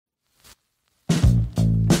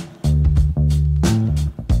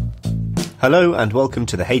Hello and welcome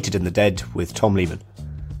to The Hated and the Dead with Tom Lehman.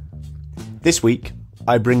 This week,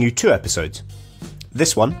 I bring you 2 episodes.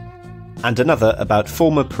 This one, and another about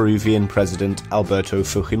former Peruvian President Alberto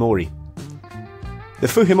Fujimori. The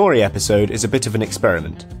Fujimori episode is a bit of an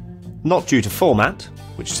experiment. Not due to format,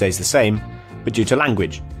 which stays the same, but due to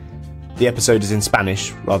language. The episode is in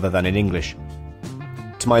Spanish rather than in English.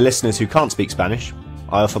 To my listeners who can't speak Spanish,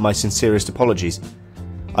 I offer my sincerest apologies.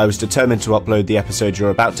 I was determined to upload the episode you're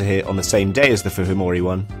about to hear on the same day as the Fujimori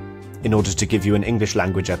one, in order to give you an English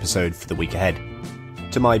language episode for the week ahead.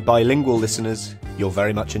 To my bilingual listeners, you're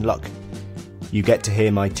very much in luck. You get to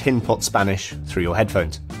hear my tin pot Spanish through your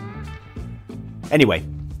headphones. Anyway,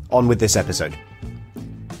 on with this episode.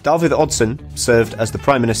 Davíð Oddsson served as the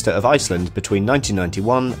Prime Minister of Iceland between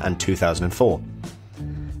 1991 and 2004.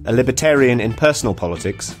 A libertarian in personal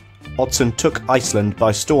politics, Oddsson took Iceland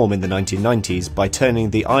by storm in the 1990s by turning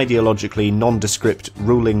the ideologically nondescript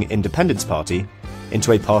ruling Independence Party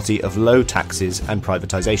into a party of low taxes and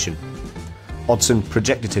privatisation. Oddsson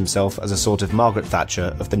projected himself as a sort of Margaret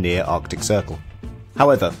Thatcher of the near Arctic Circle.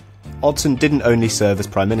 However, Oddsson didn't only serve as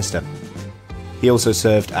Prime Minister. He also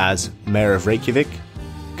served as Mayor of Reykjavik,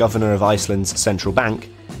 Governor of Iceland's central bank,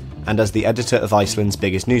 and as the editor of Iceland's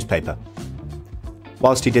biggest newspaper.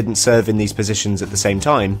 Whilst he didn't serve in these positions at the same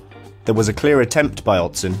time, there was a clear attempt by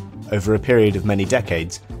Oddsson, over a period of many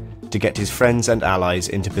decades, to get his friends and allies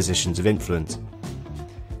into positions of influence.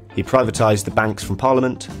 He privatised the banks from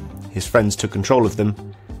Parliament, his friends took control of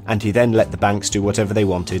them, and he then let the banks do whatever they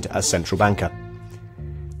wanted as central banker.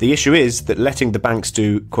 The issue is that letting the banks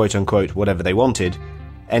do quote-unquote whatever they wanted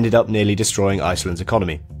ended up nearly destroying Iceland's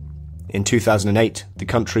economy. In 2008, the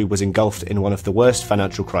country was engulfed in one of the worst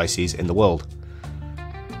financial crises in the world.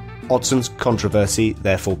 Oddsson's controversy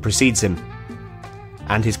therefore precedes him,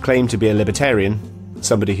 and his claim to be a libertarian,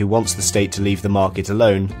 somebody who wants the state to leave the market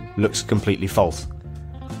alone, looks completely false.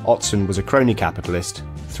 Oddsson was a crony capitalist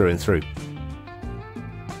through and through.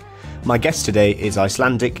 My guest today is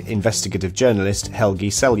Icelandic investigative journalist Helgi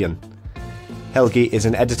Seljan. Helgi is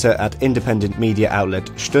an editor at independent media outlet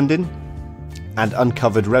Stundin and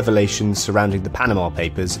uncovered revelations surrounding the Panama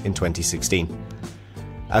Papers in 2016.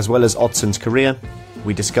 As well as Oddsson's career,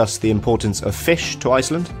 we discuss the importance of fish to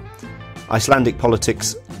Iceland, Icelandic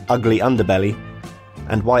politics' ugly underbelly,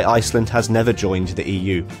 and why Iceland has never joined the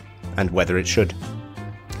EU, and whether it should.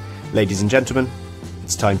 Ladies and gentlemen,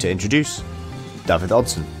 it's time to introduce Davíð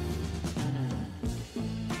Oddsson.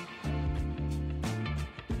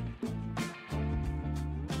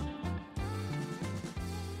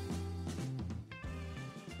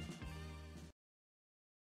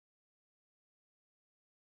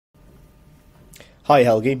 Hi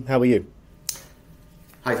Helgi, how are you?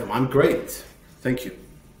 Hi Tom, I'm great. Thank you.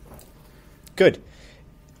 Good.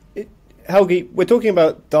 Helgi, we're talking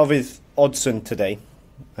about Davíð Oddsson today.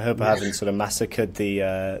 I hope I haven't sort of massacred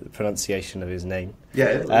the pronunciation of his name.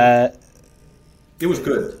 Yeah, it was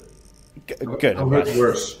good. Good. I've heard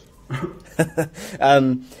worse.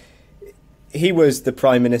 He was the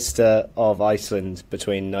Prime Minister of Iceland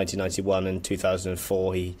between 1991 and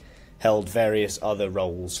 2004. He held various other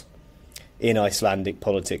roles in Icelandic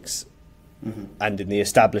politics and in the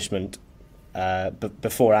establishment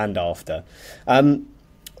before and after.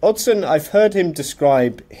 Oddsson, I've heard him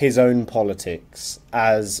describe his own politics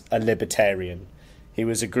as a libertarian. He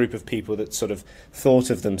was a group of people that sort of thought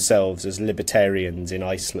of themselves as libertarians in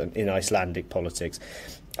Iceland, in Icelandic politics.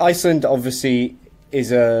 Iceland obviously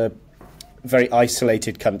is a very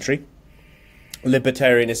isolated country.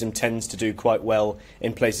 Libertarianism tends to do quite well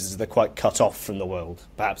in places that are quite cut off from the world,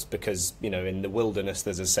 perhaps because, in the wilderness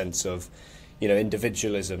there's a sense of,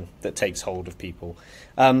 individualism that takes hold of people.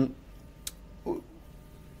 How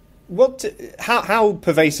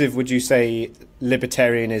pervasive would you say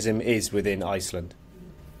libertarianism is within Iceland?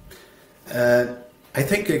 I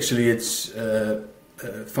think actually it's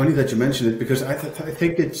funny that you mentioned it, because I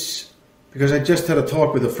think it's because I just had a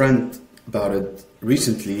talk with a friend about it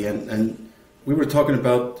recently, and we were talking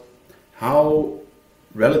about how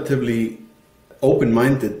relatively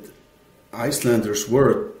open-minded Icelanders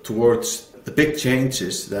were towards the big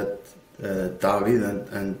changes that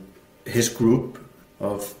Davíð and his group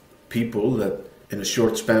of people that in a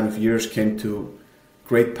short span of years came to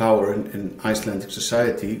great power in Icelandic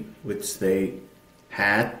society, which they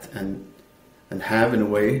had and have in a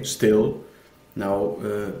way still now,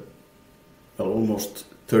 almost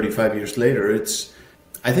 35 years later.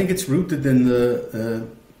 I think it's rooted in the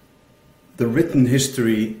written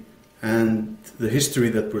history and the history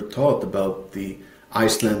that we're taught about the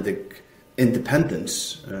Icelandic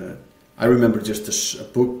independence. I remember just a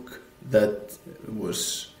book that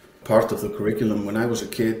was part of the curriculum when I was a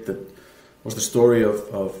kid that was the story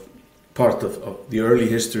of part of the early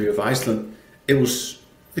history of Iceland.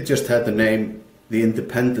 It just had the name The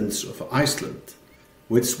Independence of Iceland,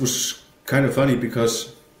 which was kind of funny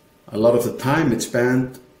because a lot of the time it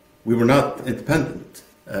spanned, we were not independent,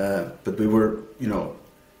 but we were,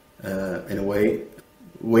 in a way,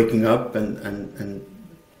 waking up and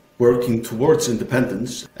working towards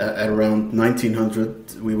independence. At around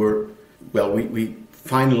 1900, we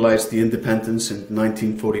finalized the independence in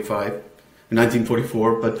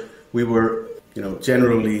 1944, but we were,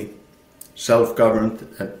 generally self-governed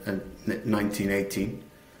at 1918.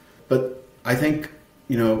 But I think,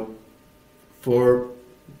 for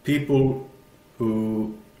people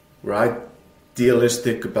who were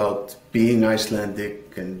idealistic about being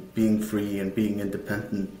Icelandic and being free and being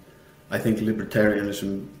independent, I think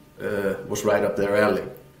libertarianism was right up their alley.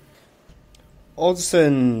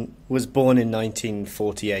 Oddsson was born in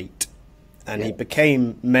 1948 and he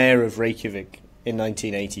became Mayor of Reykjavik in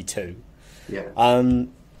 1982. Yeah.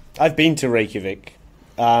 I've been to Reykjavik,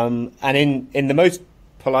 and in the most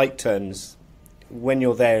polite terms, when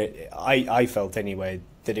you're there, I felt anyway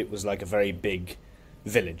that it was like a very big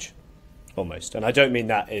village, almost. And I don't mean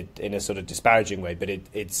that in a sort of disparaging way, but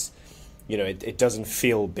it's it doesn't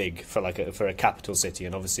feel big for a capital city.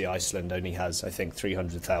 And obviously Iceland only has, I think,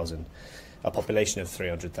 300,000, a population of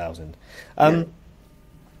 300,000.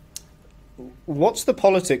 What's the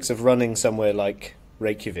politics of running somewhere like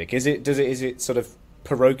Reykjavik? Is it sort of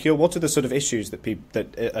parochial? What are the sort of issues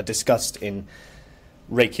that are discussed in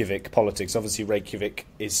Reykjavik politics? Obviously, Reykjavik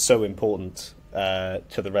is so important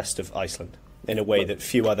to the rest of Iceland in a way that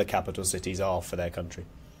few other capital cities are for their country.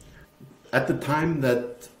 At the time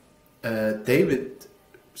that David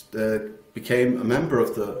became a member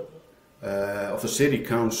of the city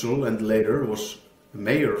council and later was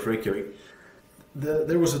mayor of Reykjavik,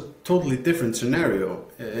 there was a totally different scenario.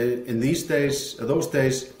 In those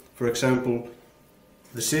days, for example,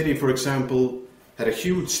 the city, had a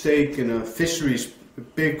huge stake in a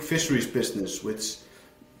big fisheries business, which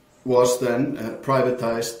was then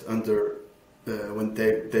privatized under when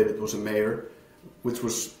David was a mayor, which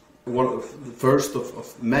was one of the first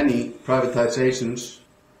of many privatizations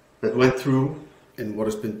that went through in what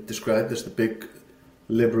has been described as the big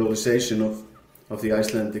liberalization of the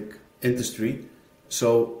Icelandic industry.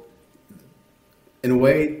 So, in a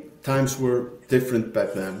way, times were different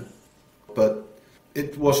back then, but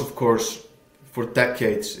it was, of course, for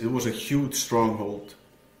decades, it was a huge stronghold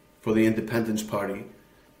for the Independence Party,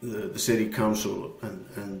 the city council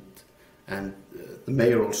and the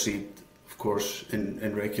mayoral seat, of course,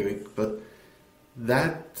 in Reykjavik. But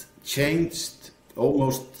that changed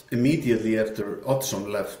almost immediately after Oddsson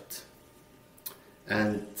left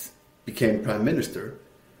and became prime minister.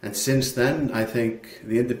 And since then, I think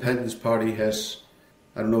the Independence Party has,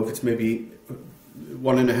 I don't know if it's maybe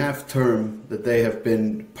 1.5 term that they have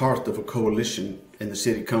been part of a coalition in the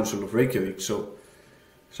city council of Reykjavik. So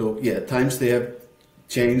yeah, times they have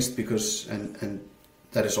changed because, and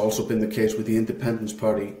that has also been the case with the Independence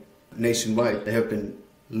Party nationwide. They have been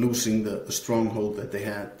losing the stronghold that they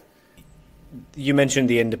had. You mentioned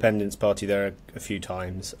the Independence Party there a few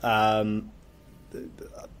times. I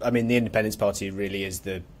mean, the Independence Party really has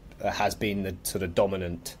been the sort of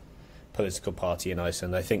dominant political party in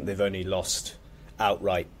Iceland. I think they've only lost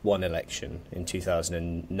outright one election in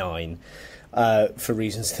 2009 for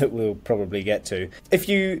reasons that we'll probably get to. If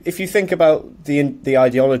you think about the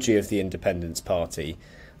ideology of the Independence Party,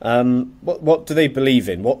 what do they believe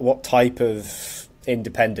in? What type of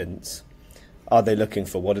independence are they looking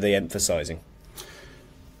for? What are they emphasizing?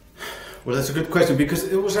 Well, that's a good question, because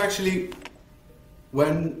it was actually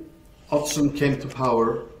when Oddsson came to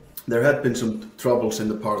power, there had been some troubles in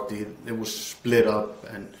the party. It was split up,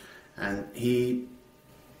 and he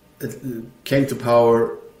came to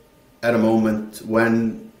power at a moment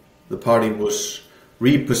when the party was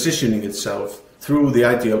repositioning itself through the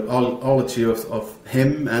ideology of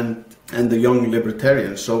him and the young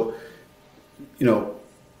libertarians. So,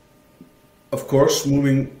 of course,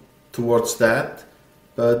 moving towards that,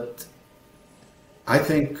 but I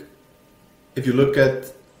think if you look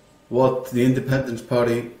at what the Independence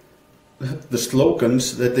Party, the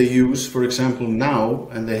slogans that they use, for example, now,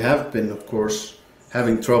 and they have been, of course,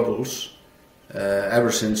 having troubles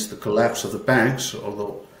ever since the collapse of the banks,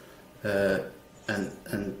 although,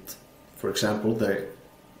 and for example,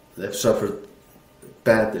 they've suffered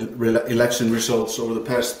bad election results over the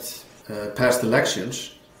past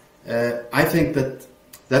elections. I think that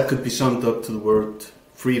could be summed up to the word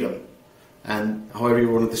freedom. And however you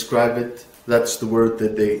want to describe it, that's the word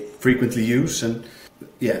that they frequently use. And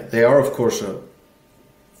yeah, they are, of course, a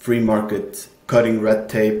free market, cutting red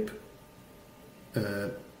tape,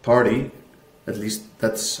 party. At least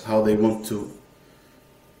that's how they want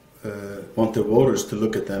their voters to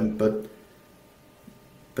look at them. But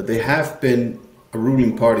they have been a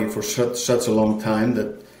ruling party for such a long time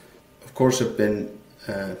that, of course, have been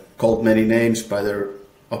called many names by the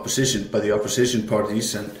opposition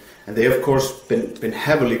parties, and they, of course, been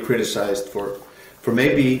heavily criticized for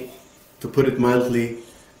maybe, to put it mildly,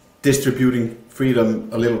 distributing freedom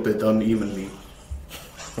a little bit unevenly.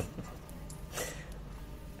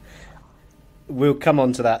 We'll come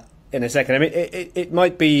on to that in a second. I mean, it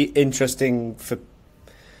might be interesting for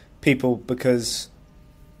people because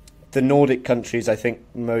the Nordic countries, I think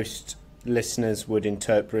most listeners would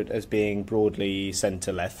interpret as being broadly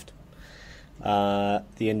centre-left. The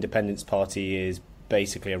Independence Party is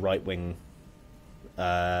basically a right-wing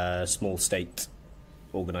small state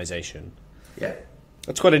organisation. Yeah.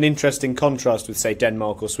 It's quite an interesting contrast with, say,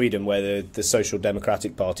 Denmark or Sweden, where the social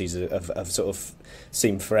democratic parties have sort of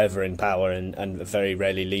seemed forever in power and very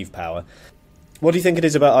rarely leave power. What do you think it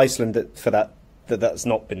is about Iceland that's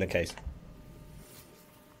not been the case?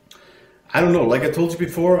 I don't know. Like I told you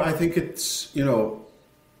before, I think it's, a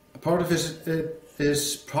part of it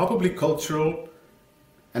is probably cultural.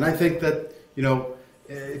 And I think that,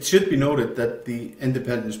 it should be noted that the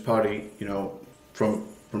Independence Party, from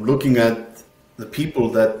looking at the people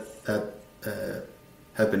that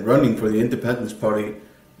have been running for the Independence Party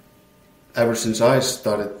ever since I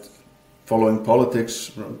started following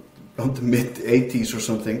politics around the mid-80s or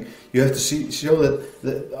something, you have to show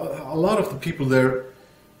that a lot of the people there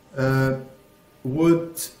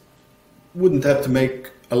wouldn't have to make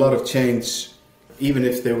a lot of change, even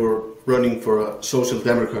if they were running for a social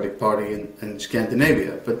democratic party in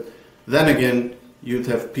Scandinavia. But then again, you'd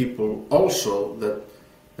have people also that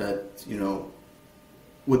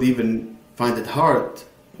would even find it hard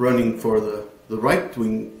running for the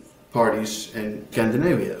right-wing parties in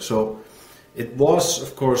Scandinavia. So it was,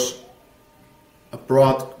 of course, a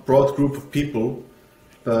broad group of people,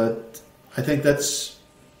 but I think that's,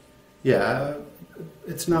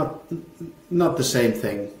 it's not the same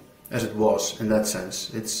thing as it was in that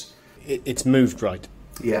sense. It's moved right.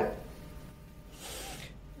 Yeah.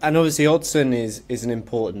 And obviously Oddsson is an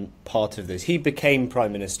important part of this. He became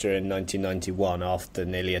Prime Minister in 1991 after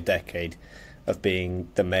nearly a decade of being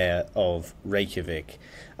the Mayor of Reykjavik.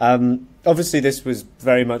 Obviously this was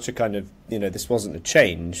very much a kind of, this wasn't a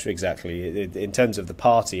change exactly, in terms of the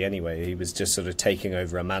party anyway. He was just sort of taking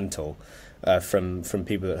over a mantle from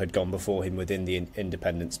people that had gone before him within the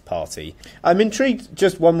Independence Party. I'm intrigued,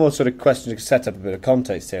 just one more sort of question to set up a bit of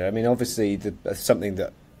context here. I mean, obviously something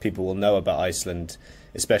that people will know about Iceland,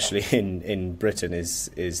 especially in Britain, is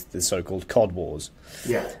the so-called Cod Wars.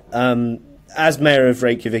 Yeah. As Mayor of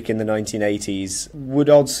Reykjavik in the 1980s, would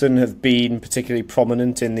Oddsson have been particularly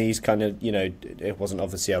prominent in these kind of, it wasn't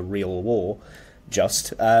obviously a real war,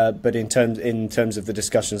 but in terms of the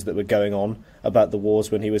discussions that were going on about the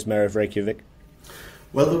wars when he was Mayor of Reykjavik?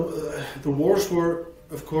 Well, the wars were,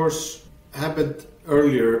 of course, happened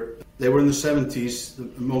earlier. They were in the 70s,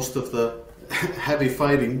 most of the heavy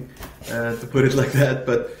fighting, to put it like that.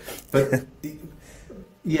 But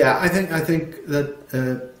yeah, I think that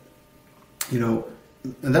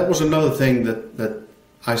and that was another thing that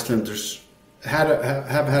Icelanders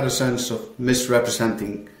have had a sense of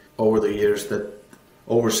misrepresenting over the years, that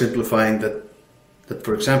oversimplifying that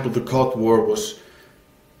for example the Cod War was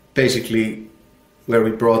basically where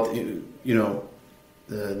we brought the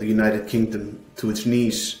United Kingdom to its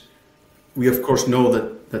knees. We of course know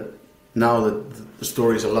that now that the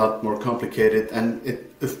story is a lot more complicated, and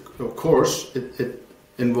it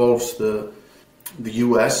involves the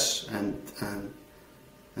US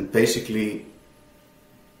and basically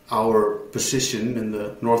our position in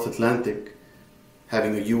the North Atlantic,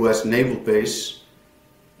 having a US naval base,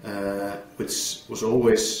 which was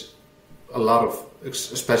always a lot of,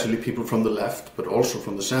 especially people from the left, but also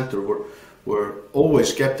from the center, were always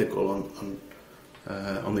skeptical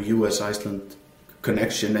on the US-Iceland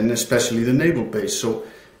connection, and especially the naval base. So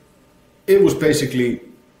it was basically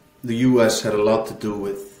the US had a lot to do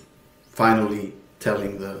with finally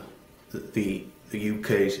telling the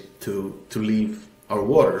UK to leave our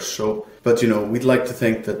waters. So, but we'd like to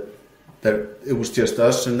think that it was just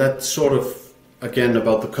us, and that's sort of again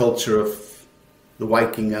about the culture of the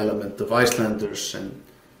Viking element of Icelanders, and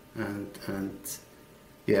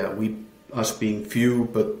us being few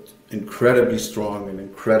but incredibly strong and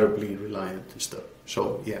incredibly reliant and stuff.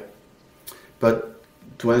 So yeah, but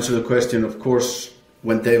to answer the question, of course,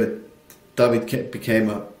 when David became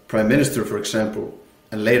a prime minister, for example,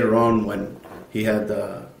 and later on when he had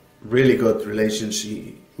relations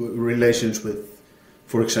with,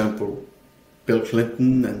 for example, Bill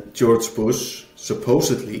Clinton and George Bush,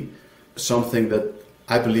 supposedly something that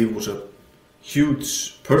I believe was a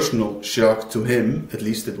huge personal shock to him, at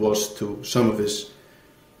least it was to some of his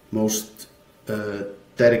most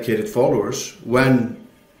dedicated followers, when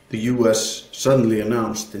the US suddenly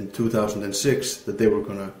announced in 2006 that they were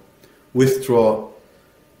going to withdraw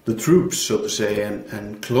the troops, so to say,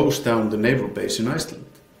 and close down the naval base in Iceland.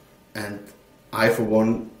 And I, for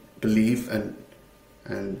one, believe, and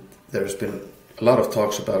there's been a lot of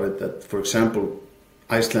talks about it, that, for example,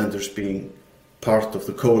 Icelanders being part of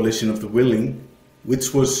the coalition of the willing,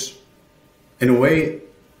 which was, in a way,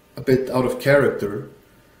 a bit out of character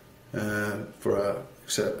for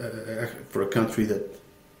a country that,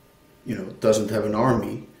 you know, doesn't have an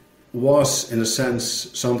army, was, in a sense,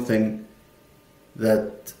 something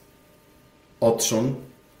that Oddsson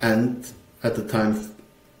and, at the time,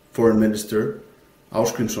 Foreign Minister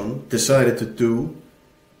Ásgrímsson decided to do,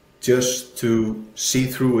 just to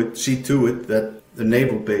see to it that the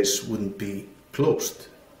naval base wouldn't be closed.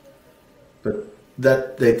 But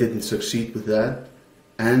that they didn't succeed with that,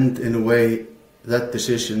 and in a way that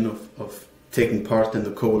decision of taking part in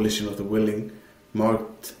the coalition of the willing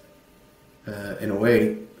marked in a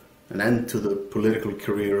way an end to the political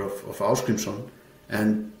career of Ásgrímsson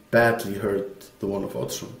and badly hurt the one of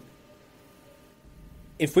Oddsson.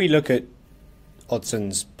 If we look at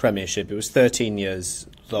Oddsson's premiership, it was 13 years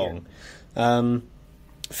long.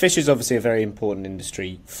 Fish is obviously a very important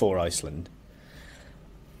industry for Iceland.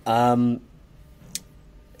 In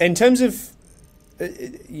terms of,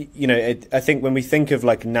 I think when we think of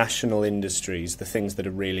like national industries, the things that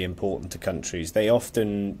are really important to countries,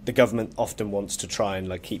 the government often wants to try and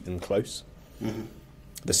like keep them close. Mm-hmm.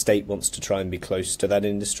 The state wants to try and be close to that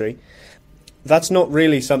industry. That's not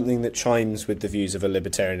really something that chimes with the views of a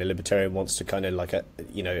libertarian. A libertarian wants to kind of like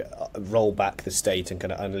roll back the state and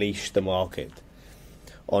kind of unleash the market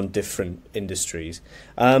on different industries.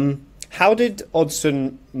 How did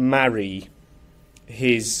Oddsson marry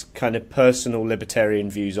his kind of personal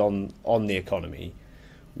libertarian views on the economy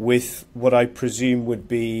with what I presume would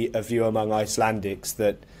be a view among Icelandics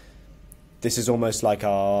that this is almost like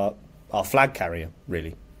our flag carrier,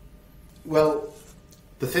 really? Well,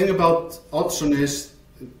 the thing about Oddsson is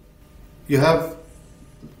you have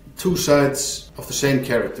two sides of the same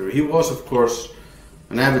character. He was, of course,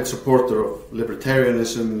 an avid supporter of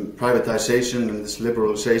libertarianism, privatization, and this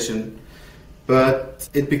liberalization, but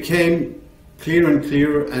it became clearer and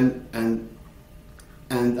clearer, and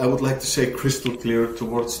I would like to say crystal clear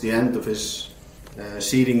towards the end of his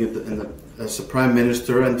seating as the prime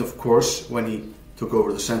minister, and of course when he took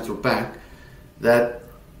over the central bank, that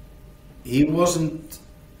he wasn't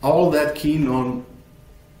all that keen on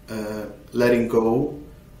letting go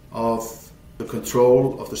of the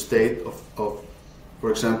control of the state of, for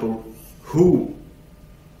example, who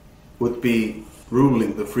would be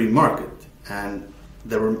ruling the free market. And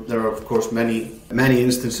there are of course many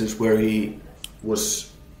instances where he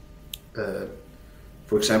was,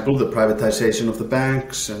 for example, the privatization of the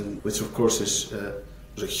banks, and which of course was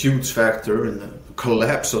a huge factor in the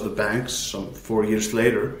collapse of the banks some 4 years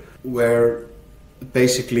later, where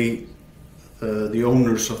basically the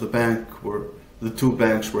owners of the two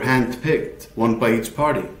banks were hand-picked, one by each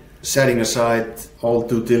party, setting aside all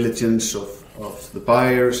due diligence of the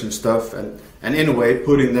buyers and stuff, and in a way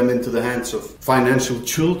putting them into the hands of financial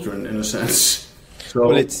children, in a sense. So,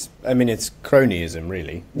 well, it's cronyism,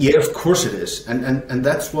 really. Yeah, of course it is, and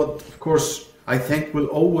that's what, of course, I think will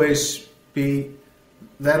always be,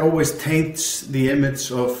 that always taints the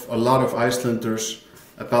image of a lot of Icelanders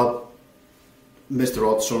about Mr.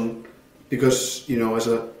 Oddsson, because, you know, as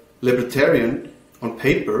a libertarian on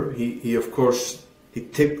paper, he of course he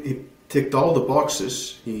ticked all the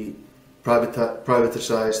boxes. He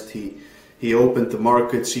privatized. He opened the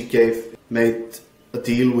markets. He made a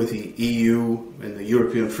deal with the EU and the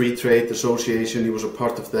European Free Trade Association. He was a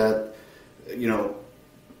part of that. You know,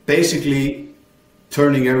 basically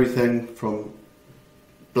turning everything from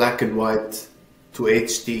black and white to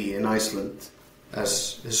HD in Iceland,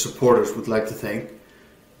 as his supporters would like to think,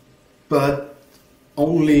 but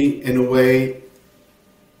only in a way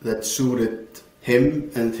that suited him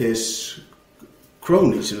and his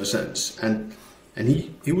cronies, in a sense. And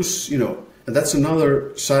he was, you know, and that's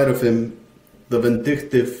another side of him, the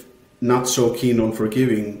vindictive, not so keen on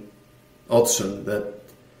forgiving Oddsson, that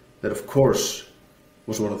of course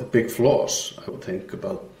was one of the big flaws, I would think,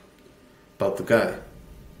 about the guy.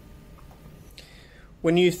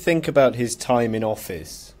 When you think about his time in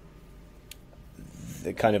office,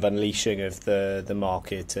 the kind of unleashing of the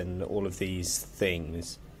market and all of these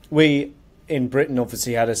things, in Britain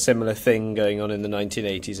obviously had a similar thing going on in the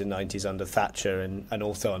 1980s and 90s under Thatcher and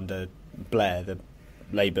also under Blair, the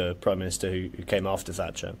Labour Prime Minister who came after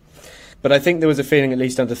Thatcher. But I think there was a feeling, at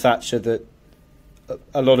least under Thatcher, that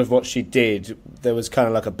a lot of what she did, there was kind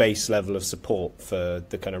of like a base level of support for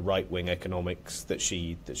the kind of right-wing economics that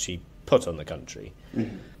she put on the country.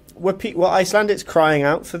 Mm-hmm. Were Icelandics crying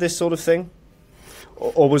out for this sort of thing?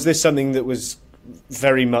 Or was this something that was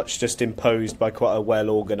very much just imposed by quite a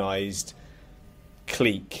well-organised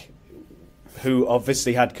clique who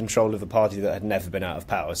obviously had control of a party that had never been out of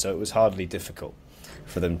power, so it was hardly difficult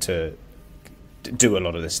for them to do a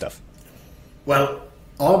lot of this stuff? Well,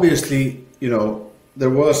 obviously, there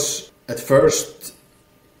was, at first,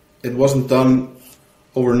 it wasn't done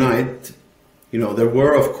overnight. There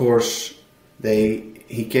were, of course,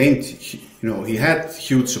 he gained, he had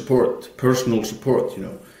huge support, personal support,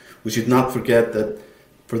 We should not forget that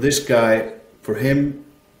for this guy, for him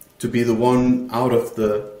to be the one out of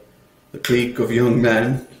the clique of young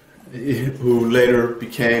men who later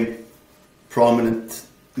became prominent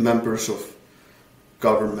members of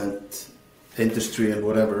government, industry and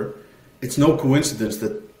whatever, it's no coincidence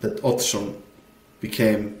that Oddsson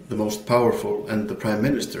became the most powerful and the prime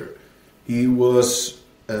minister. He was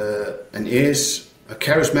and is a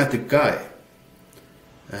charismatic guy,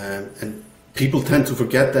 and people tend to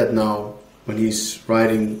forget that now when he's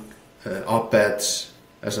writing op-eds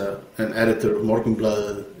as an editor of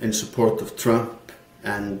Morgunblaðið in support of Trump,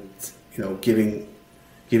 and giving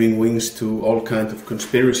wings to all kinds of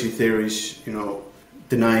conspiracy theories,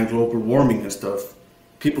 denying global warming and stuff.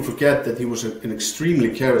 People forget that he was an extremely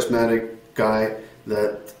charismatic guy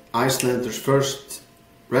that Icelanders first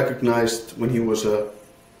recognized when he was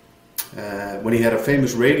when he had a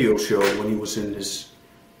famous radio show when he was in his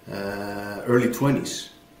early 20s.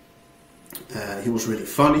 He was really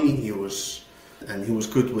funny. He was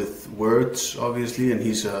good with words, obviously, and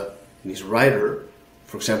he's a writer.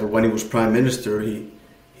 For example, when he was prime minister, he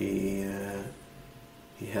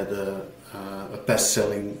had a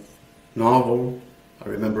best-selling novel. I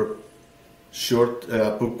remember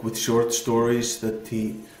a book with short stories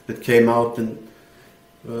that came out and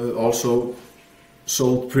also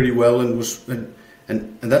sold pretty well, and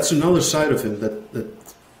that's another side of him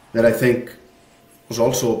that I think was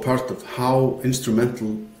also a part of how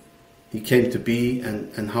instrumental he came to be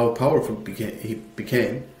and how powerful he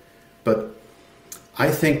became. But I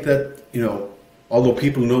think that although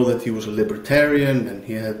people know that he was a libertarian and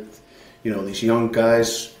he had these young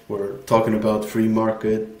guys were talking about free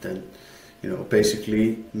market and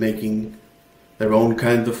basically making their own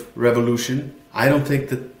kind of revolution, I don't think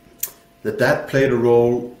that played a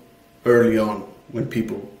role early on when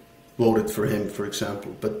people voted for him, for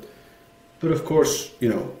example. But of course,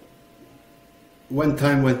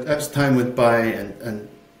 as time went by and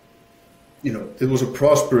it was a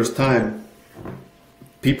prosperous time,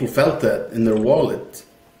 people felt that in their wallet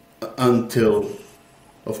until,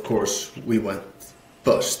 of course, we went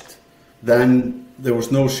bust. Then there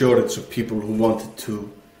was no shortage of people who wanted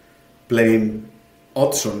to blame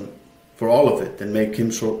Oddsson for all of it and make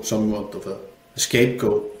him somewhat of a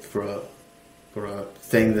scapegoat for a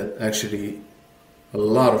thing that actually a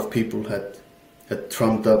lot of people had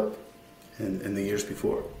trumped up in the years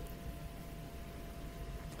before.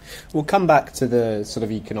 We'll come back to the sort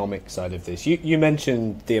of economic side of this. You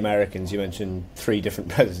mentioned the Americans. You mentioned 3 different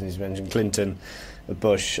presidents. You mentioned Clinton,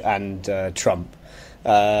 Bush, and Trump.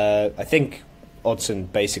 I think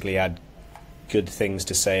Oddsson basically had good things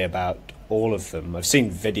to say about all of them. I've seen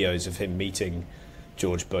videos of him meeting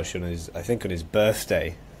George Bush on his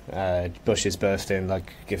birthday, Bush's birthday, and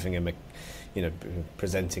like giving him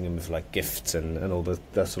presenting him with like gifts and all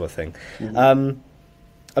that sort of thing. Mm-hmm.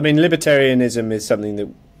 I mean, libertarianism is something that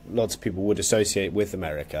lots of people would associate with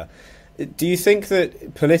America. Do you think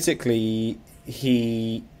that politically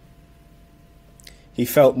he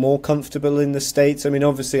felt more comfortable in the States? I mean,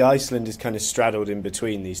 obviously Iceland is kind of straddled in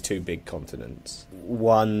between these 2 big continents.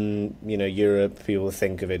 One, Europe, people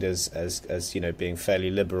think of it as being fairly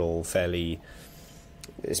liberal,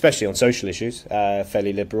 especially on social issues,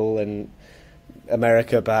 fairly liberal, and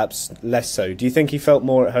America perhaps less so. Do you think he felt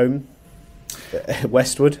more at home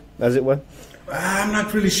westward, as it were? I'm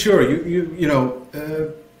not really sure.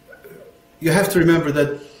 You have to remember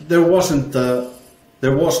that there was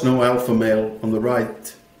no alpha male on the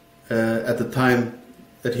right at the time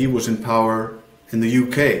that he was in power in the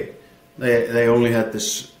UK. They only had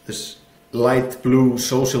this light blue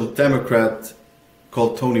social democrat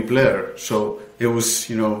called Tony Blair. So it was,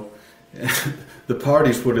 the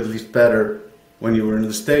parties were at least better when you were in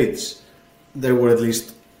the States. There were at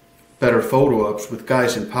least better photo ops with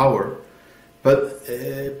guys in power. But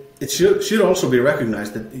it should also be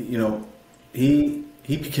recognized that he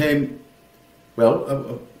became,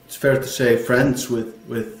 well, it's fair to say, friends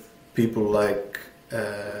with people like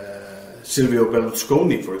Silvio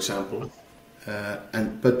Berlusconi, for example,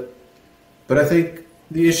 but I think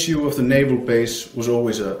the issue of the naval base was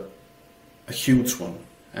always a huge one,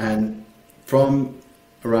 and from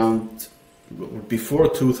around before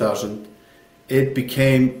 2000, it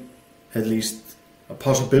became at least a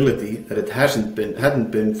possibility that it hadn't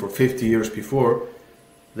been for 50 years before,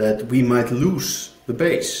 that we might lose the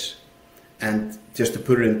base. And just to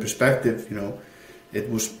put it in perspective, it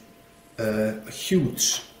was a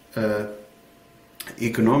huge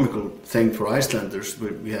economical thing for Icelanders.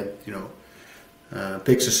 We had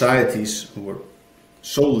big societies who were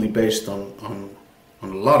solely based on a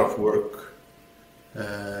lot of work,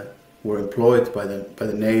 were employed by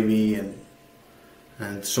the Navy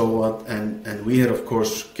and so on, and we had of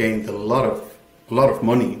course gained a lot of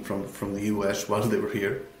money from the US while they were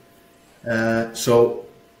here. So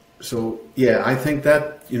yeah, I think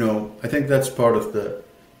that's part of the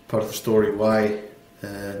story why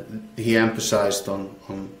he emphasized on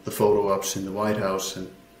the photo ops in the White House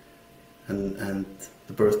and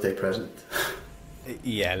the birthday present.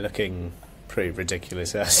 Yeah, looking pretty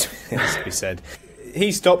ridiculous, as we said.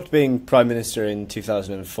 He stopped being Prime Minister in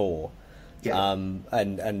 2004, yeah.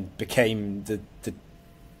 And became the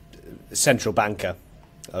central banker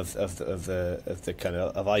of the kind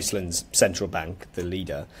of Iceland's central bank, the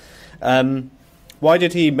leader. Why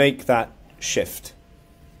did he make that shift?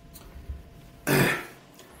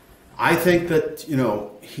 I think that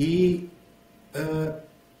he.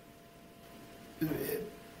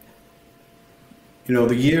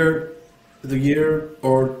 The year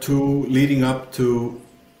or two leading up to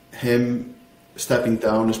him stepping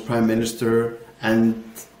down as Prime Minister, and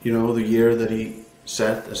the year that he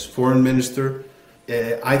sat as Foreign Minister,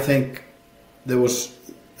 I think there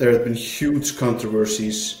had been huge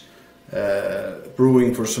controversies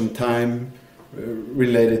brewing for some time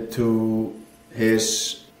related to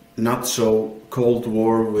his not so cold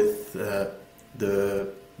war with the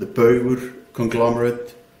Bauer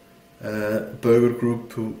conglomerate. Bauer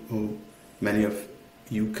Group, who many of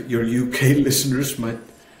your UK listeners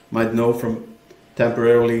might know from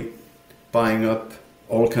temporarily buying up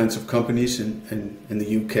all kinds of companies in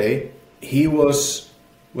the UK. He was,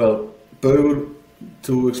 well, Bauer,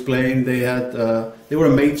 to explain, they were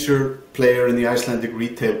a major player in the Icelandic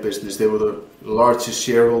retail business. They were the largest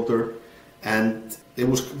shareholder, and it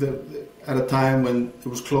was at a time when it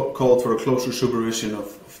was called for a closer supervision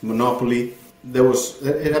of monopoly.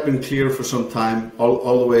 It had been clear for some time,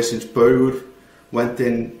 all the way since Bauer went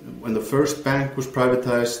in, when the first bank was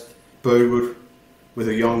privatized. Bauer, with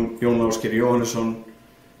a young Jón Ásgeir Jóhannesson,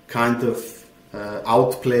 kind of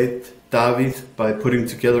outplayed Davíð by putting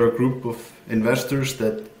together a group of investors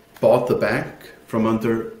that bought the bank from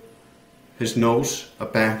under his nose, a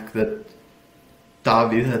bank that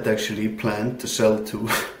Davíð had actually planned to sell to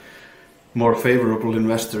more favorable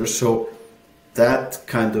investors. So that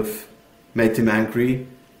kind of made him angry.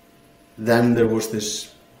 Then there was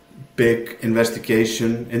this big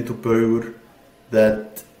investigation into Bauer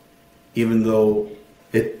that, even though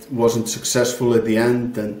it wasn't successful at the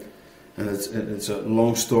end, and it's a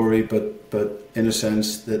long story, but in a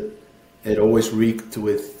sense that it always reeked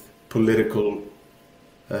with political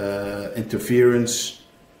interference.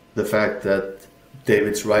 The fact that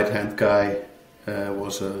David's right-hand guy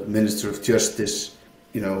was a Minister of Justice,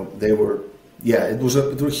 it was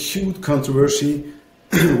a huge controversy,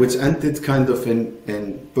 which ended kind of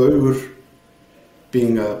in Bauer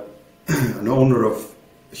being an owner of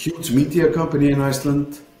a huge media company in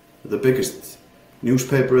Iceland, the biggest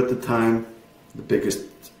newspaper at the time, the biggest,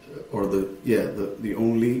 or the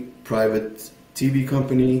only private TV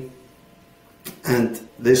company, and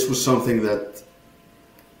this was something that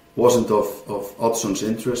wasn't of Oddsson's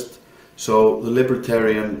interest. So the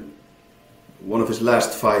Libertarian, one of his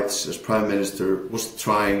last fights as Prime Minister, was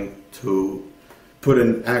trying to put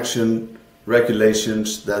in action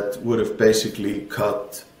regulations that would have basically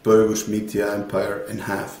cut Bauer's media empire in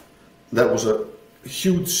half. That was a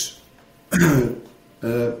huge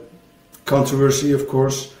controversy, of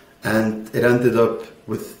course, and it ended up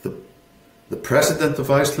with the President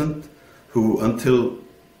of Iceland, who until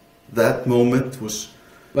that moment was,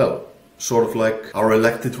 well, sort of like our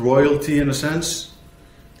elected royalty in a sense.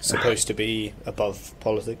 Supposed to be above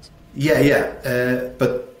politics?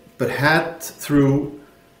 But had, through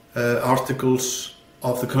articles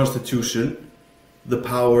of the Constitution, the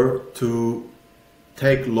power to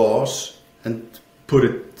take laws and put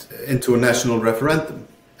it into a national referendum.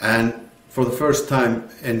 And for the first time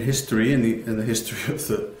in history, in the history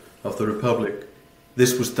of the Republic.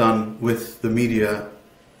 This was done with the media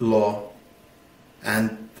law,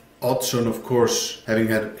 and Oddsson, of course, having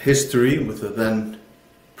had history with the then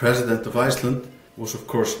president of Iceland, was of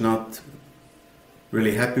course not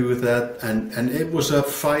really happy with that, and it was a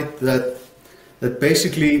fight that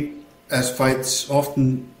basically, as fights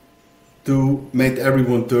often do, made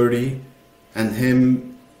everyone dirty, and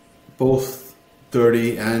him both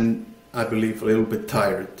dirty and, I believe, a little bit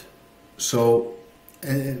tired. So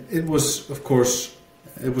it was, of course,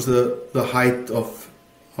 it was the height of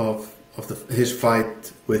his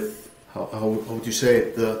fight with, how would you say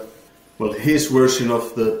it, his version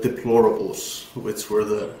of the deplorables, which were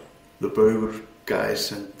the Bauer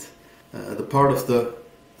guys, and the part of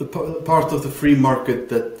the free market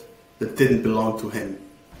that didn't belong to him.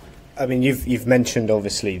 I mean, you've mentioned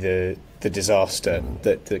obviously the disaster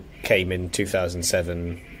that came in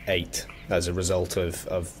 2007-8 as a result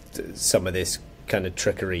of some of this kind of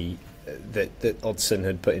trickery that Oddsson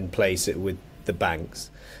had put in place with the banks.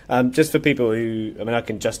 Just for people who, I mean, I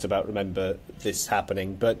can just about remember this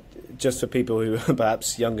happening, but just for people who are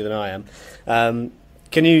perhaps younger than I am,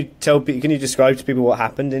 can you describe to people what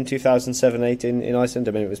happened in 2007-8 in Iceland?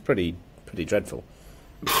 I mean, it was pretty dreadful.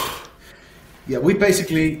 Yeah, we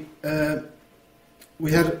basically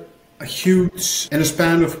we had a huge, in a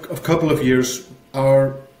span of a couple of years,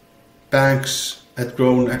 our banks had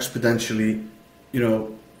grown exponentially,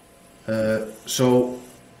 so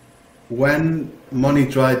when money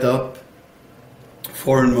dried up,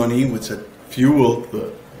 foreign money, which had fueled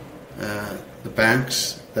the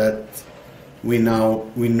banks that we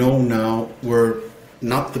know now were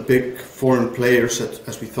not the big foreign players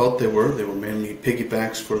as we thought they were. They were mainly piggy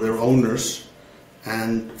banks for their owners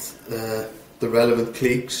and the relevant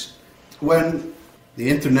cliques. When the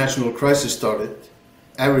international crisis started,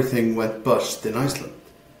 everything went bust in Iceland.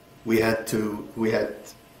 We had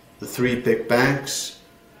the three big banks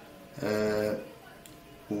who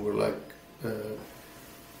were like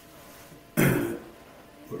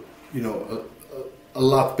a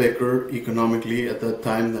lot bigger economically at that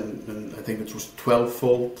time than I think it was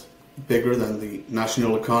 12-fold bigger than the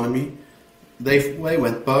national economy. They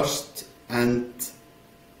went bust, and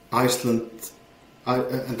Iceland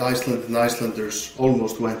and Icelanders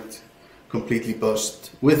almost went completely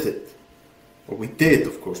bust with it. Or we did,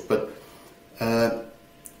 of course, but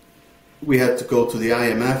we had to go to the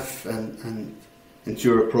IMF and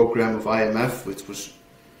endure a program of IMF, which was,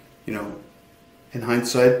 in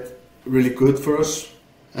hindsight, really good for us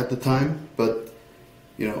at the time. But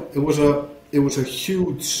it was a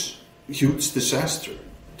huge disaster,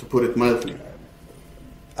 to put it mildly.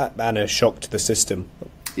 And a shock to the system,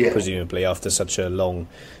 yeah. Presumably after such a long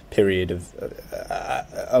period of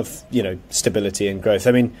stability and growth.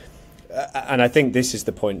 I mean, and I think this is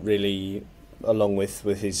the point, really, along with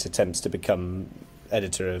his attempts to become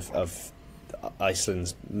editor of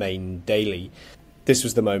Iceland's main daily. This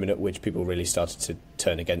was the moment at which people really started to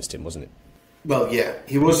turn against him, wasn't it? Well, yeah,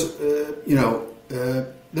 he was. There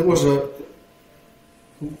was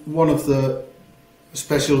one of the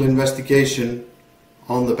special investigation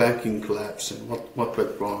on the banking collapse and what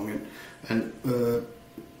went wrong, and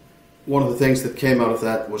one of the things that came out of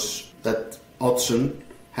that was that Oddsson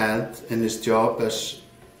had, in his job as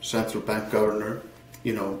central bank governor,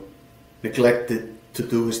 neglected to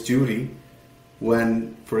do his duty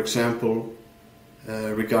when, for example,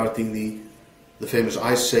 regarding the famous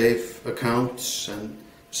iSafe accounts and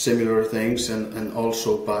similar things, and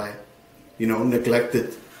also by,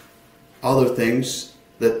 neglected other things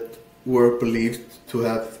that were believed to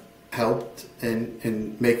have helped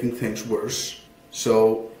in making things worse.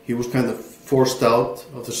 So he was kind of forced out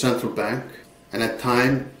of the central bank, and at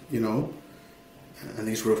time, and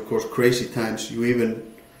these were of course crazy times,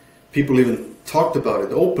 people even talked about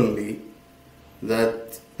it openly,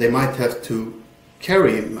 that they might have to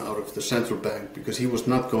carry him out of the central bank because he was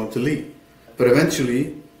not going to leave. But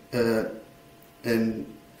eventually, in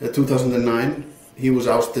 2009, he was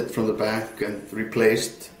ousted from the bank and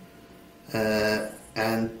replaced,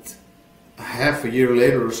 and half a year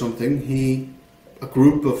later or something, a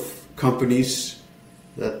group of companies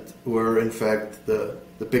that were in fact the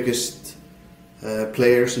biggest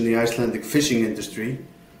players in the Icelandic fishing industry,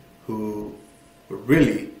 who were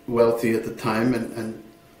really wealthy at the time and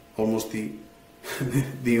almost the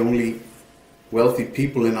only wealthy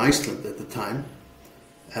people in Iceland at the time,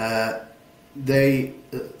 the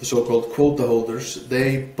so-called quota holders,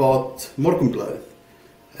 they bought Morgunblaðið,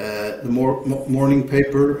 the morning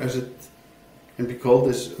paper, as it can be called,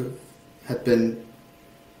 had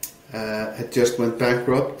just went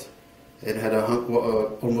bankrupt. It had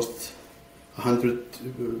almost 100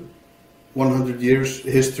 100 years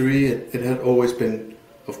history. It had always been,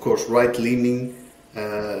 of course, right-leaning,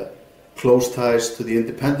 close ties to the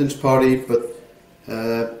Independence Party, but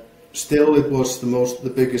still it was the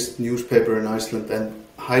biggest newspaper in Iceland and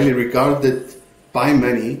highly regarded by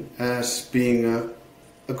many as being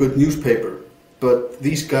a good newspaper. But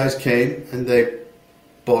these guys came and they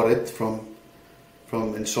bought it from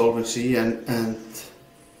insolvency and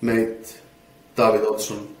made Davíð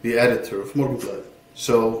Oddsson the editor of Morgunblaðið.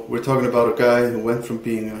 So we're talking about a guy who went from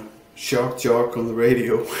being a shark jock on the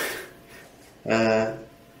radio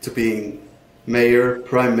to being mayor,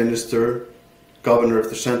 prime minister, governor of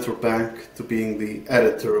the central bank, to being the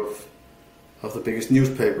editor of the biggest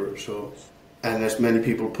newspaper. So, and as many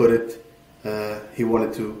people put it, he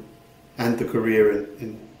wanted to end the career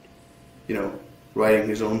in writing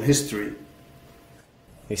his own history.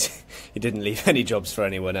 He didn't leave any jobs for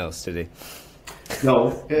anyone else, did he?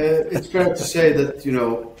 No, it's fair to say that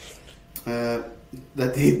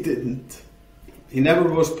that he didn't. He never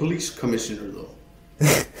was police commissioner, though.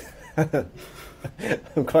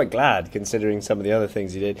 I'm quite glad, considering some of the other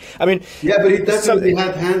things he did. I mean, yeah, but he definitely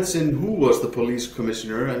had hands in who was the police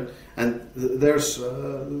commissioner, and there's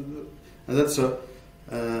and that's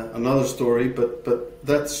another story. But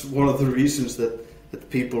that's one of the reasons that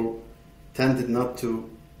people tended not to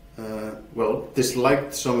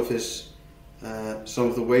disliked some of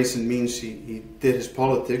the ways and means he did his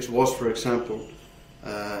politics. Was, for example,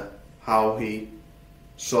 how he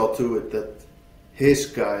saw to it that his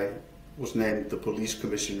guy was named the police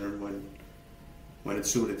commissioner when it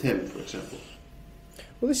suited him, for example.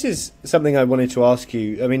 Well, this is something I wanted to ask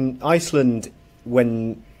you. I mean, Iceland,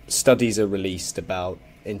 when studies are released about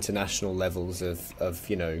international levels of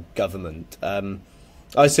government,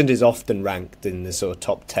 Iceland is often ranked in the sort of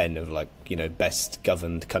top 10 of best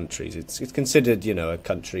governed countries. It's considered a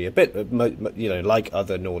country a bit like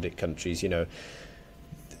other Nordic countries.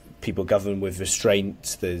 People govern with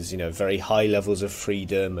restraint. There's very high levels of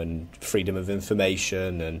freedom and freedom of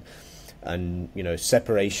information and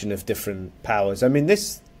separation of different powers. I mean,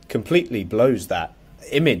 this completely blows that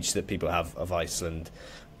image that people have of Iceland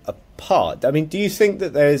apart. I mean, do you think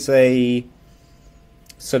that there's a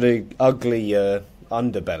sort of ugly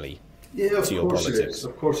underbelly to your politics?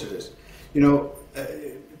 Of course it is.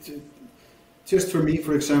 Just for me,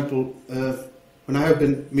 for example, when I have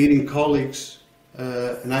been meeting colleagues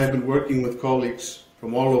and I have been working with colleagues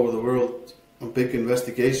from all over the world on big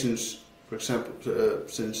investigations, for example,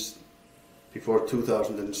 since before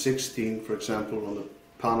 2016, for example, on the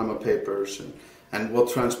Panama Papers, and what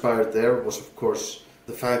transpired there was, of course,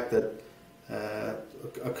 the fact that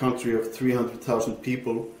a country of 300,000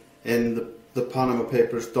 people, in the Panama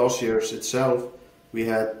Papers dossiers itself, we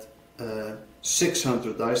had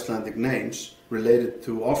 600 Icelandic names related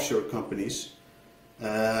to offshore companies,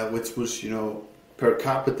 which was, per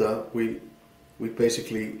capita, we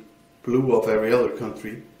basically blew off every other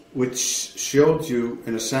country, which showed you,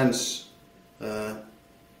 in a sense,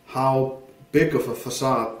 how big of a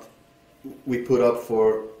facade we put up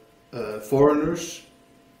for foreigners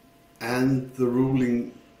and the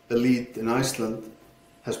ruling elite in Iceland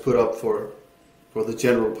has put up for the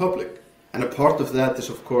general public. And a part of that is,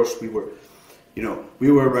 of course, we were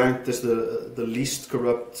ranked as the least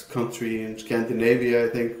corrupt country in Scandinavia, I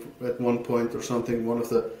think, at one point or something, one of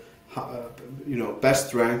the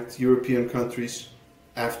best ranked European countries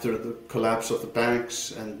after the collapse of the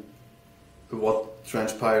banks and what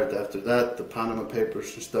transpired after that, the Panama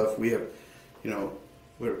Papers and stuff. We have,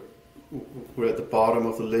 we're at the bottom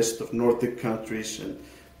of the list of Nordic countries, and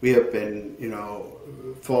we have been,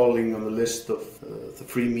 falling on the list of the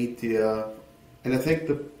free media. And I think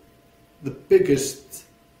the biggest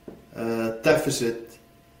deficit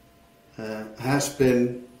has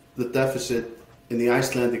been the deficit in the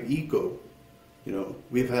Icelandic ego.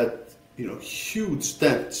 We've had, huge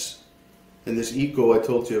dents in this ego I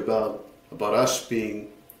told you about us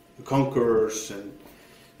being the conquerors, and,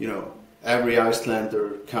 every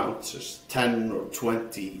Icelander counts as 10 or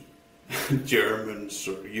 20 Germans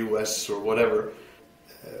or US or whatever,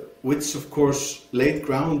 which of course laid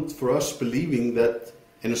ground for us believing that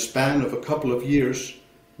in a span of a couple of years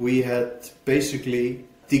we had basically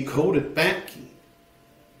decoded banking.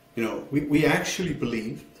 We actually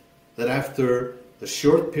believed that after a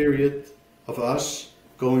short period of us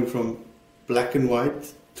going from black and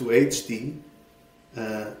white to HD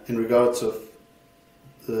in regards of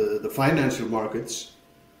the financial markets,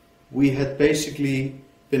 we had basically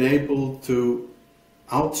been able to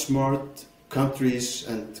outsmart countries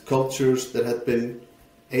and cultures that had been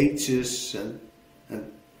ages and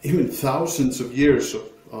even thousands of years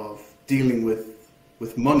of dealing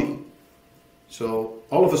with money. So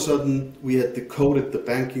all of a sudden we had decoded the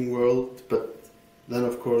banking world, but then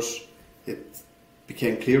of course it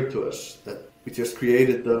became clear to us that we just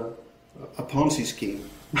created a Ponzi scheme.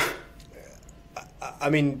 I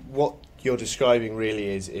mean, what you're describing really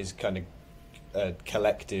is kind of a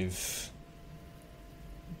collective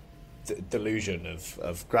delusion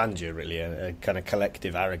of grandeur, really, a kind of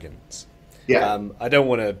collective arrogance. Yeah. I don't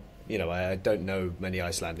want to, I don't know many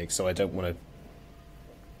Icelandics, so I don't want to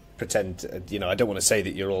pretend, I don't want to say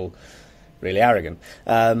that you're all really arrogant.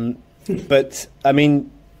 But, I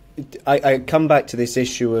mean, I come back to this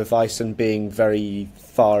issue of Iceland being very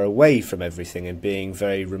far away from everything and being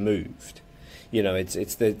very removed.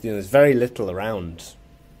 There's very little around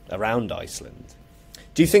Iceland.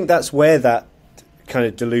 Do you think that's where that kind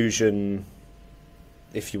of delusion,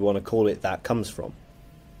 if you want to call it that, comes from?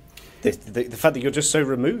 The fact that you're just so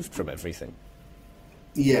removed from everything.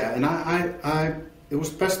 Yeah, and I it was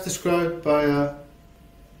best described by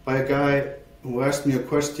a guy who asked me a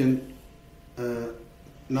question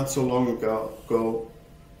not so long ago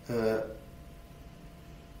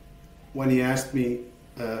when he asked me,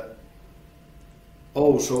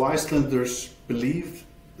 so Icelanders believe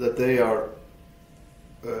that they are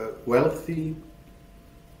wealthy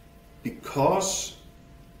because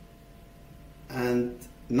and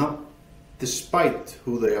not despite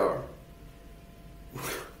who they are,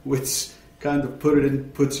 which kind of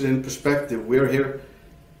puts it in perspective. We're here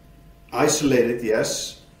isolated,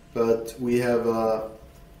 yes, but we have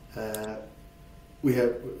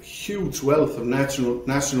huge wealth of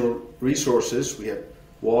natural resources. We have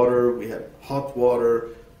water, we have hot water,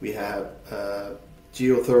 we have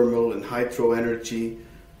geothermal and hydro energy,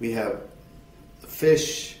 we have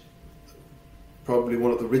fish, probably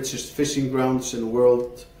one of the richest fishing grounds in the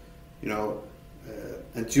world,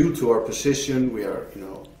 and due to our position, we are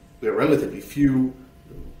relatively few,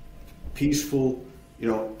 peaceful,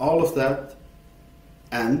 all of that,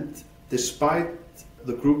 and despite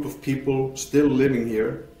the group of people still living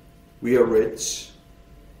here, we are rich,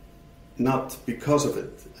 not because of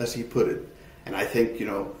it, as he put it. And I think,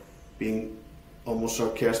 being almost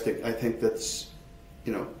sarcastic, I think that's,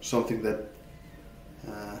 something that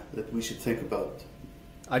we should think about.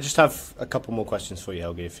 I just have a couple more questions for you,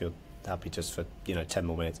 Helgi, if you're happy, just for 10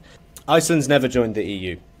 more minutes. Iceland's never joined the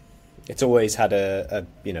EU. It's always had a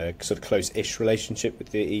sort of close-ish relationship with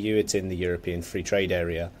the EU. It's in the European Free Trade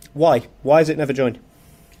Area. Why? Why has it never joined?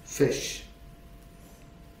 Fish.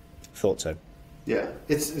 Thought so. Yeah,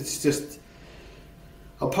 it's just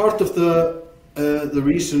a part of the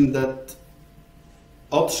reason that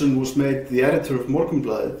Oddsson was made the editor of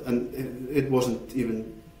Morgunblaðið, and it wasn't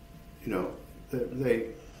even, they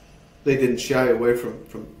didn't shy away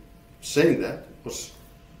from saying that. It was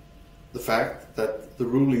the fact that the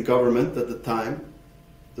ruling government at the time,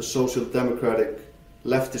 the social democratic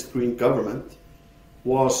leftist green government,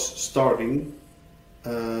 was starting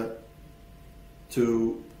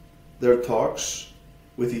to their talks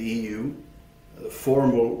with the EU,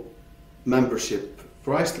 formal membership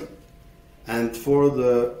for Iceland. And for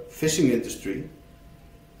the fishing industry,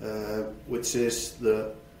 which is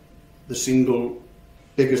the single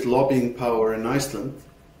biggest lobbying power in Iceland,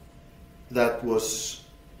 that was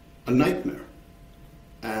a nightmare.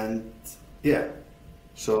 And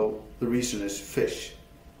so the reason is fish.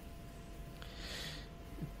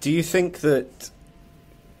 Do you think that,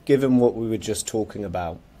 given what we were just talking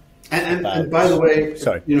about, and by the way,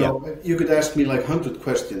 sorry, you could ask me like 100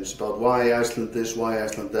 questions about why Iceland this, why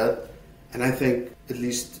Iceland that, and I think at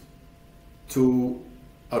least 2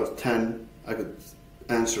 out of 10 I could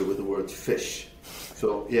answer with the word fish.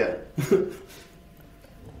 So yeah.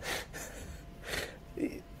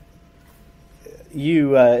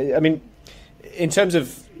 I mean, in terms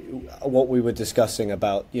of what we were discussing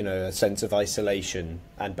about, a sense of isolation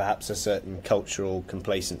and perhaps a certain cultural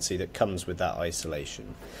complacency that comes with that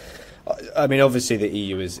isolation. I mean, obviously the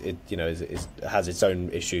EU has its own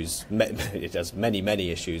issues. It has many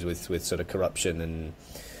issues with sort of corruption and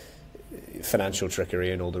financial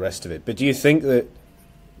trickery and all the rest of it. But do you think that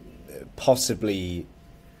possibly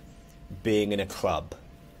being in a club,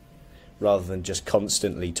 rather than just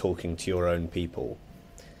constantly talking to your own people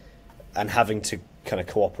and having to kind of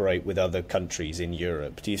cooperate with other countries in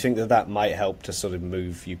Europe, do you think that might help to sort of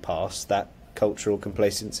move you past that cultural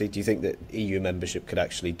complacency? Do you think that EU membership could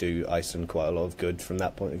actually do Iceland quite a lot of good from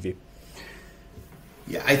that point of view?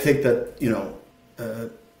 Yeah, I think that,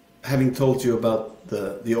 having told you about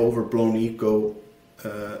the overblown ego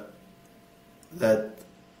that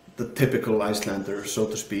the typical Icelander, so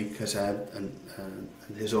to speak, has had, and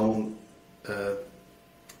his own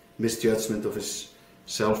misjudgment of his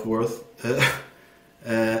self-worth,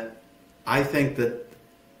 I think that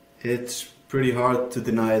it's pretty hard to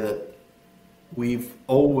deny that we've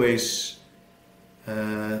always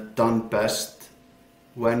done best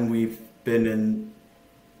when we've been in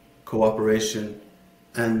cooperation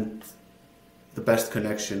and the best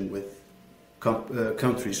connection with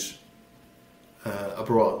countries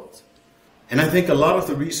abroad. And I think a lot of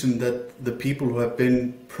the reason that the people who have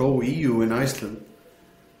been pro-EU in Iceland,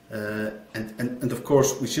 and of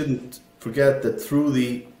course we shouldn't forget that through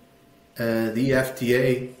the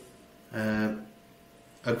FTA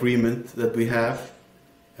agreement that we have,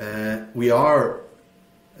 we are,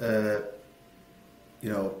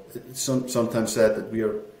 it's sometimes said that we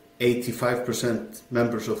are 85%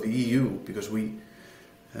 members of the EU because we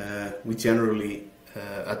generally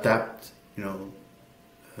adapt,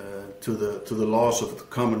 to the laws of the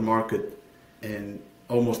common market in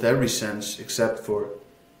almost every sense except for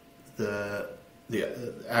the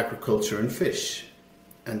agriculture and fish,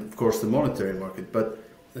 and of course the monetary market. But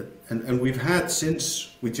and we've had,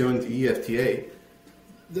 since we joined the EFTA,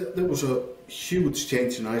 there was a huge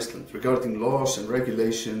change in Iceland regarding laws and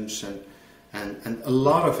regulations, and a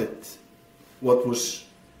lot of it, what was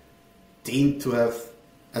deemed to have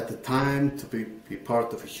at the time to be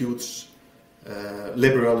part of a huge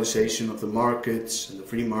liberalization of the markets and the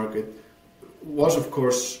free market, was of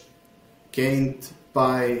course gained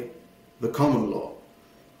by the common law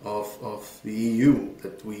of the EU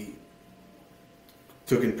that we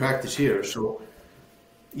took in practice here. So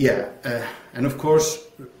yeah, and of course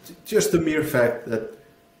just the mere fact that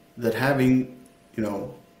having,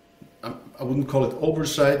 I wouldn't call it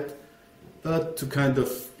oversight, but to kind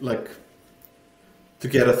of like to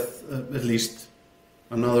get at least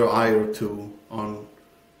another eye or two on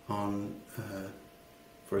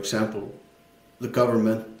for example, the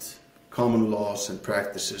government, common laws and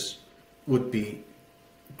practices would be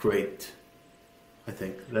great. I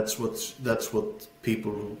think that's what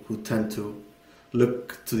people who tend to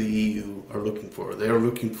look to the EU are looking for. They are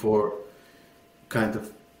looking for kind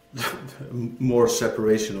of more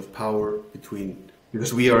separation of power between,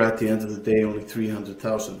 because we are at the end of the day only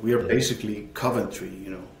 300,000. We are basically Coventry,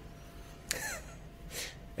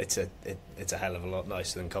 It's a hell of a lot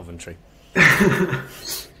nicer than Coventry.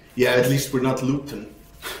 Yeah, at least we're not Luton.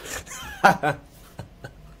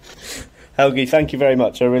 Helgi, thank you very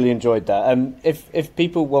much. I really enjoyed that. If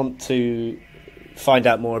people want to find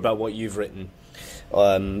out more about what you've written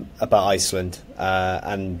about Iceland,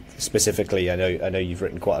 and specifically, I know you've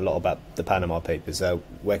written quite a lot about the Panama Papers.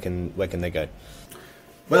 Where can they go?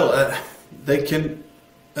 Well, they can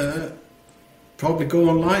probably go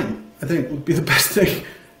online. I think would be the best thing.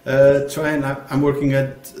 I'm working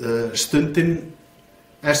at Stundin,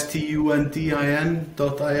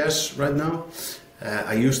 stundin.is right now.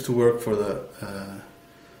 I used to work for the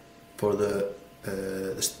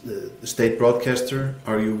state broadcaster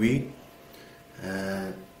RUV.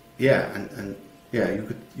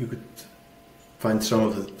 You could find some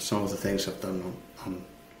of the things I've done on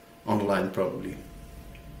online probably.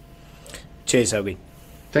 Cheers, Helgi.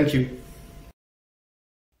 Thank you.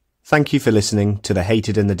 Thank you for listening to The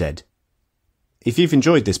Hated and the Dead. If you've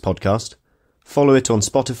enjoyed this podcast, follow it on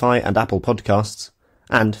Spotify and Apple Podcasts,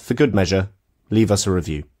 and, for good measure, leave us a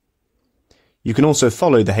review. You can also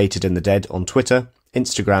follow The Hated and the Dead on Twitter,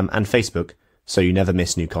 Instagram and Facebook, so you never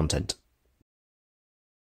miss new content.